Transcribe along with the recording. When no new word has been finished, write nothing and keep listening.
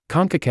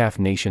Concacaf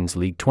Nations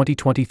League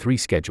 2023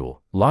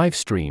 schedule, live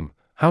stream,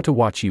 how to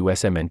watch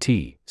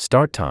USMNT,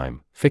 start time,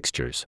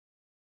 fixtures.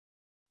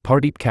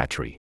 Pardeep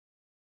Khatri.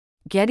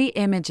 Getty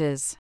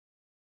Images.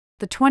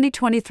 The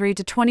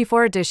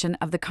 2023-24 edition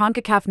of the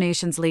Concacaf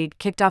Nations League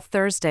kicked off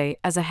Thursday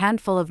as a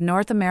handful of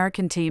North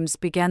American teams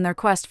began their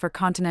quest for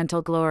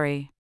continental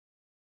glory.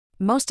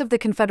 Most of the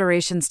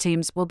Confederations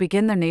teams will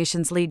begin their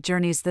Nations League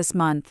journeys this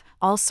month,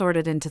 all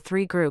sorted into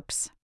 3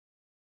 groups.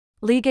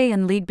 League A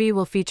and League B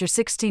will feature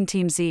 16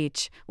 teams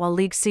each, while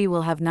League C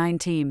will have 9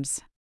 teams.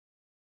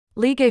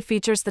 League A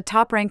features the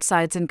top-ranked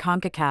sides in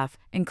CONCACAF,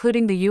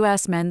 including the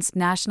U.S. men's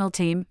national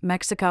team,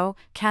 Mexico,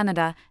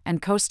 Canada,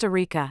 and Costa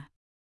Rica.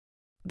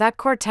 That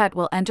quartet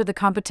will enter the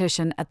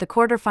competition at the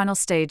quarter-final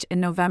stage in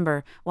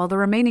November, while the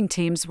remaining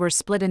teams were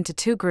split into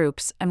 2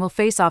 groups and will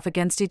face off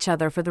against each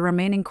other for the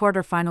remaining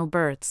quarter-final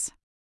berths.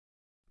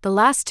 The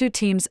last 2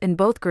 teams in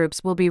both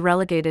groups will be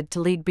relegated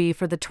to League B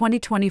for the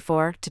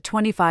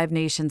 2024-25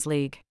 Nations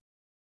League.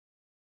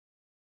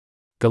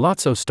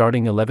 Golazo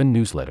Starting 11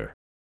 Newsletter.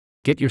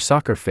 Get your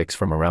soccer fix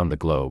from around the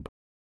globe.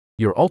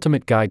 Your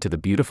ultimate guide to the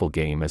beautiful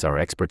game as our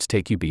experts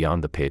take you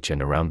beyond the pitch and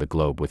around the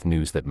globe with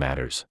news that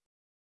matters.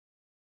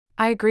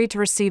 I agree to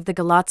receive the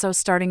Golazo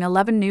Starting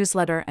 11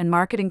 newsletter and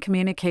marketing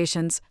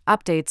communications,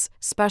 updates,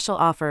 special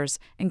offers,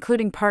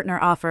 including partner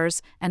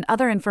offers, and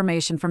other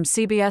information from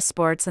CBS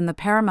Sports and the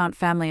Paramount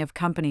family of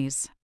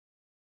companies.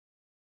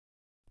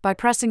 By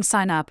pressing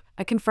sign up,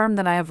 I confirm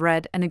that I have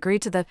read and agree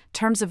to the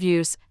terms of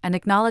use and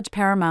acknowledge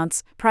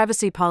Paramount's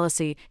privacy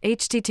policy,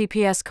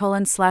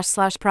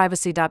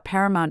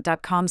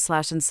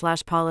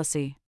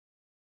 https://privacy.paramount.com/and/policy.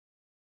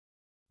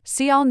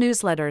 See all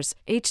newsletters,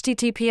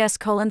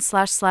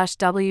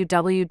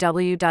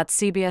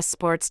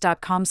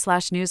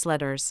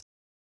 https://www.cbssports.com/newsletters.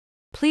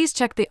 Please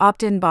check the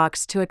opt-in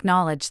box to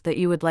acknowledge that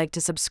you would like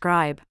to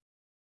subscribe.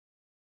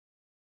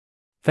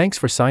 Thanks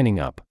for signing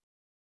up.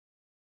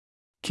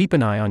 Keep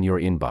an eye on your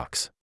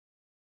inbox.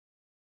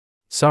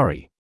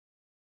 Sorry.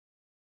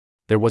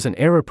 There was an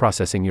error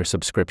processing your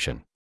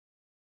subscription.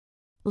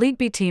 League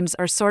B teams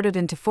are sorted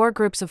into 4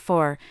 groups of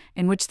 4,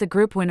 in which the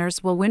group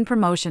winners will win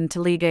promotion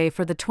to League A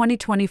for the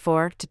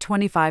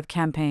 2024-25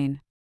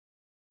 campaign.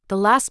 The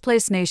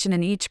last-place nation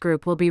in each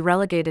group will be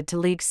relegated to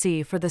League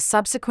C for the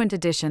subsequent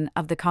edition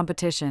of the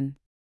competition.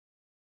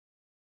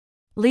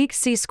 League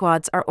C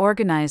squads are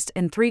organized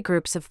in 3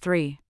 groups of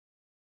 3.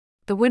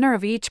 The winner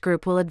of each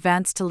group will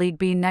advance to League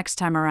B next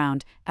time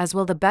around, as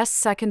will the best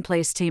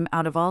second-place team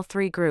out of all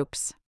 3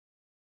 groups.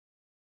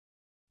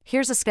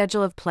 Here's a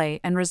schedule of play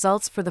and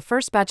results for the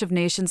first batch of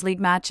Nations League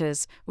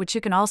matches, which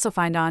you can also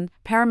find on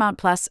Paramount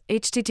Plus,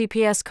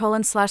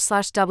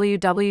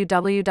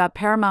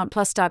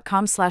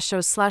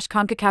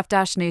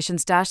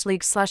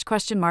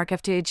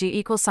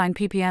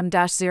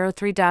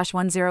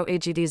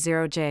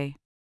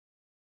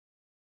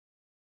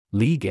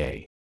 League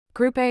A.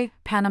 Group A,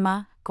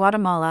 Panama,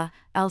 Guatemala,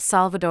 El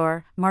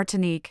Salvador,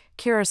 Martinique,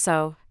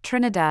 Curacao,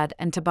 Trinidad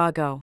and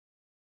Tobago.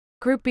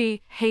 Group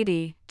B,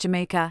 Haiti,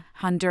 Jamaica,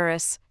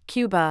 Honduras,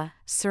 Cuba,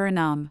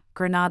 Suriname,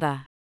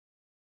 Grenada.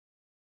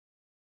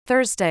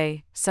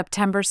 Thursday,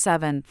 September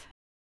 7th.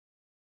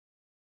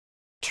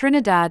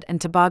 Trinidad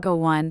and Tobago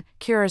 1,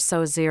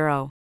 Curacao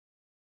 0.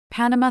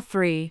 Panama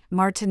 3,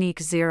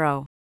 Martinique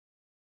 0.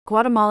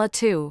 Guatemala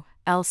 2,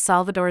 El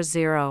Salvador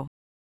 0.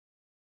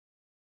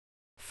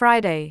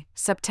 Friday,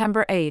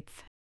 September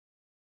 8th.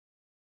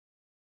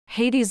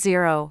 Haiti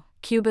 0,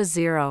 Cuba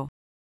 0.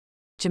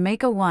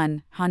 Jamaica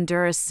 1,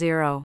 Honduras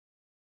 0.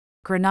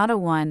 Grenada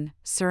 1,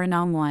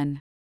 Suriname 1.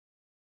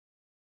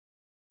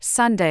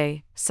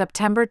 Sunday,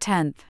 September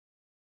 10th.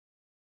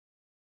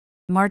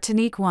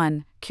 Martinique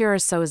 1,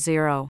 Curacao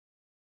 0.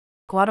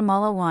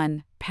 Guatemala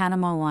 1,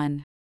 Panama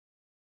 1.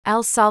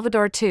 El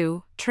Salvador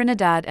 2,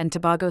 Trinidad and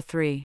Tobago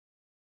 3.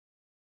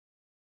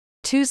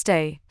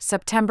 Tuesday,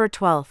 September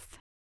 12th.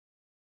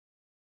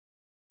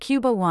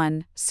 Cuba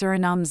 1,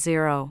 Suriname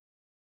 0.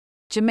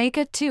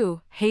 Jamaica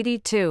 2, Haiti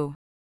 2.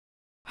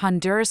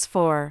 Honduras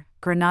 4,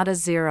 Grenada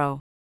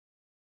 0.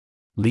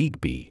 League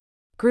B.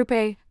 Group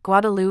A,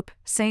 Guadeloupe,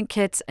 St.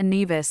 Kitts and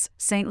Nevis,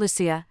 St.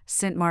 Lucia,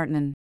 St.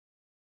 Martin.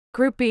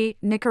 Group B,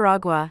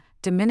 Nicaragua,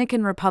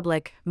 Dominican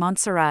Republic,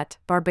 Montserrat,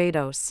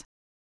 Barbados.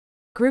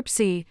 Group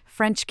C,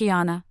 French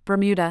Guiana,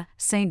 Bermuda,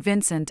 St.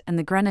 Vincent and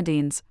the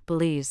Grenadines,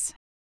 Belize.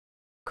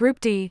 Group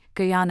D,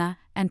 Guyana,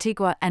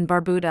 Antigua and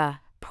Barbuda,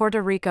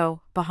 Puerto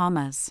Rico,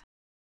 Bahamas.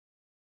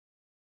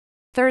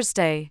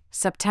 Thursday,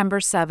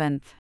 September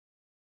 7th.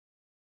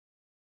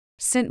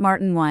 St.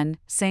 Martin 1,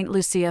 St.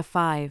 Lucia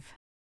 5.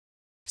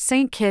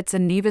 St. Kitts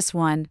and Nevis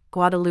 1,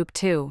 Guadeloupe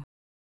 2.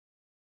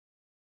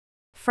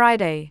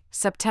 Friday,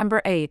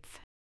 September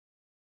 8th.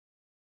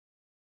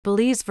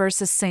 Belize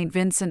vs. St.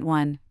 Vincent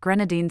 1,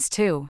 Grenadines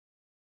 2.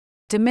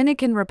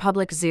 Dominican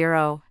Republic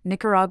 0,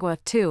 Nicaragua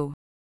 2.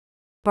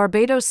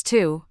 Barbados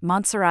 2,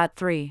 Montserrat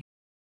 3.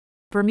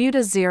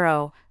 Bermuda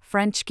 0,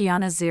 French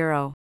Guiana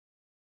 0.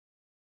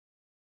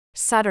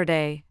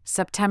 Saturday,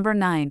 September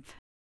 9th.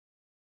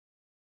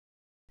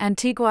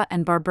 Antigua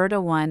and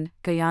Barbuda 1,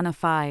 Guyana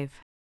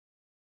 5.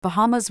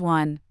 Bahamas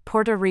 1,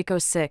 Puerto Rico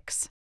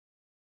 6.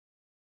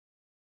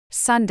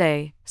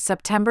 Sunday,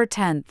 September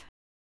 10th.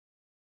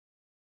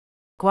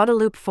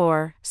 Guadeloupe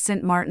 4,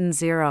 St. Martin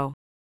 0.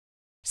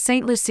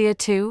 St. Lucia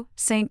 2,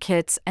 St.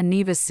 Kitts and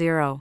Nevis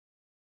 0.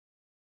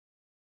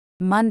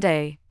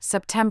 Monday,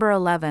 September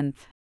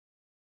 11th.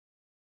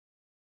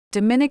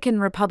 Dominican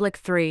Republic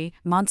 3,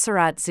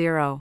 Montserrat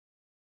 0.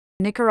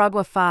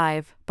 Nicaragua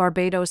 5,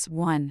 Barbados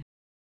 1.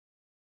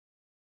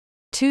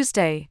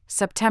 Tuesday,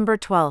 September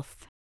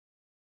 12th.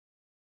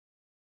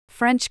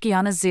 French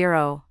Guiana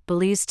 0,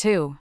 Belize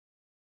 2.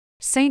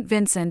 St.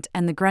 Vincent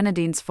and the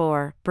Grenadines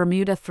 4,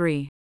 Bermuda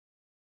 3.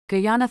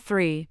 Guyana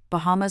 3,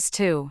 Bahamas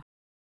 2.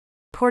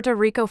 Puerto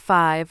Rico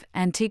 5,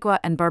 Antigua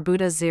and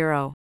Barbuda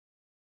 0.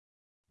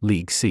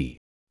 League C.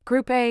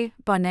 Group A,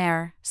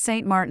 Bonaire,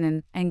 St.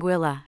 Martin,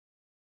 Anguilla.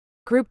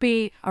 Group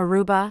B,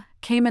 Aruba,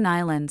 Cayman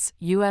Islands,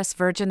 U.S.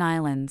 Virgin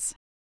Islands.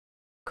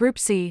 Group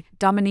C,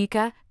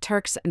 Dominica,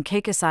 Turks and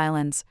Caicos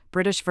Islands,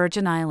 British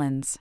Virgin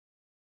Islands.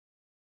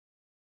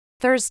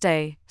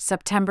 Thursday,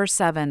 September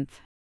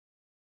 7th.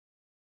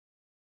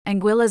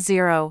 Anguilla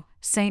 0,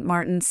 St.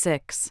 Martin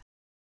 6.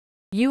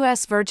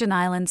 U.S. Virgin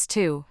Islands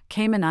 2,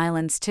 Cayman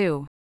Islands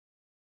 2.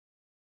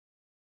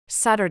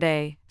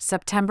 Saturday,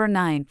 September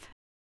 9th.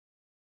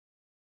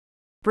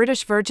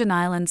 British Virgin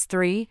Islands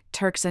 3,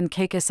 Turks and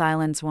Caicos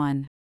Islands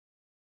 1.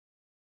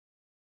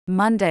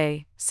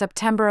 Monday,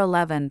 September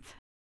 11th.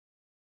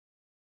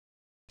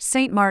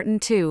 St. Martin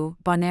 2,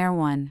 Bonaire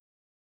 1.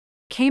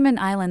 Cayman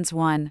Islands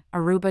 1,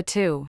 Aruba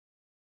 2.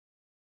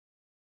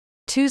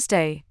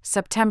 Tuesday,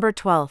 September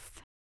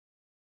 12th.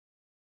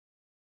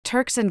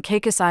 Turks and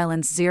Caicos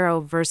Islands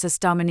 0 versus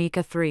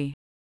Dominica 3.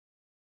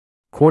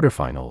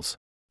 Quarterfinals.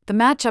 The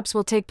matchups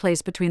will take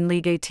place between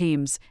League A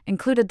teams,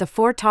 included the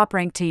 4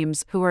 top-ranked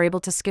teams who were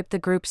able to skip the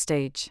group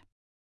stage.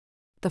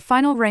 The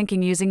final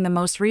ranking using the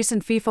most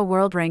recent FIFA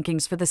World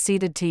Rankings for the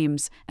seeded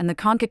teams and the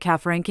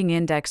Concacaf Ranking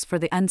Index for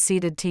the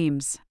unseeded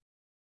teams.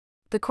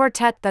 The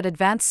quartet that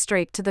advanced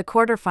straight to the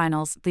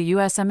quarterfinals, the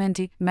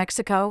USMNT,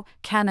 Mexico,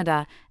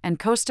 Canada, and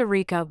Costa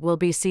Rica, will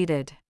be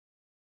seeded.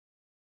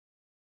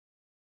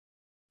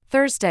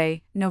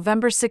 Thursday,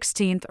 November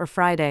 16th or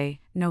Friday,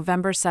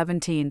 November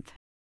 17th.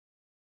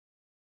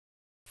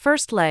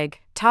 First leg,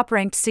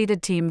 top-ranked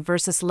seeded team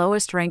versus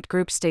lowest-ranked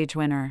group stage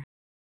winner.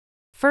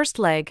 First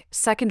leg,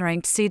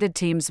 second-ranked seeded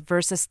teams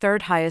versus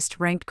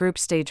third-highest-ranked group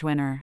stage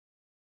winner.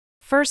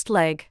 First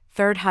leg,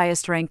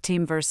 third-highest-ranked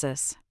team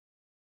versus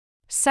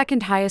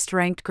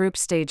second-highest-ranked group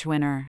stage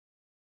winner.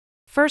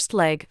 First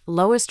leg,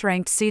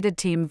 lowest-ranked seeded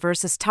team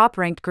versus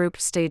top-ranked group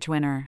stage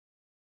winner.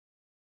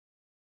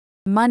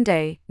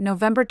 Monday,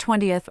 November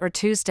 20th or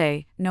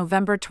Tuesday,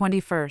 November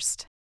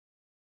 21st.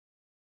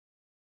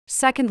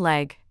 Second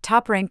leg,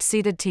 top-ranked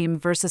seeded team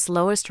versus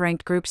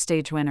lowest-ranked group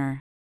stage winner.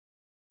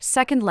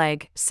 Second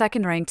leg,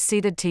 second-ranked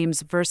seeded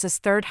teams versus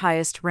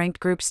third-highest-ranked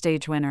group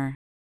stage winner.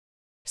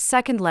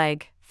 Second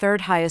leg,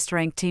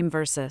 third-highest-ranked team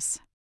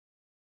versus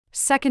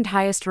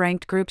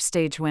second-highest-ranked group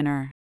stage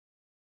winner.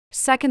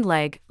 Second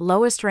leg,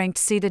 lowest-ranked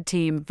seeded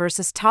team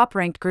versus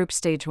top-ranked group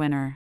stage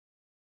winner.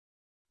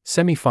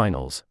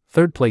 Semi-finals,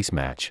 third-place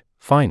match,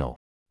 final.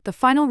 The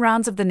final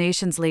rounds of the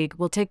Nations League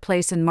will take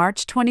place in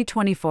March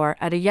 2024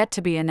 at a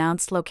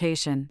yet-to-be-announced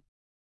location.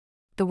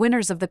 The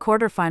winners of the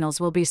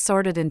quarterfinals will be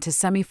sorted into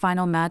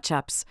semi-final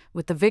matchups,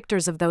 with the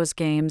victors of those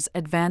games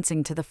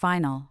advancing to the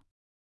final.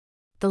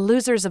 The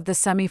losers of the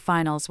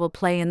semi-finals will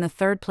play in the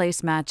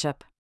third-place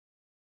matchup.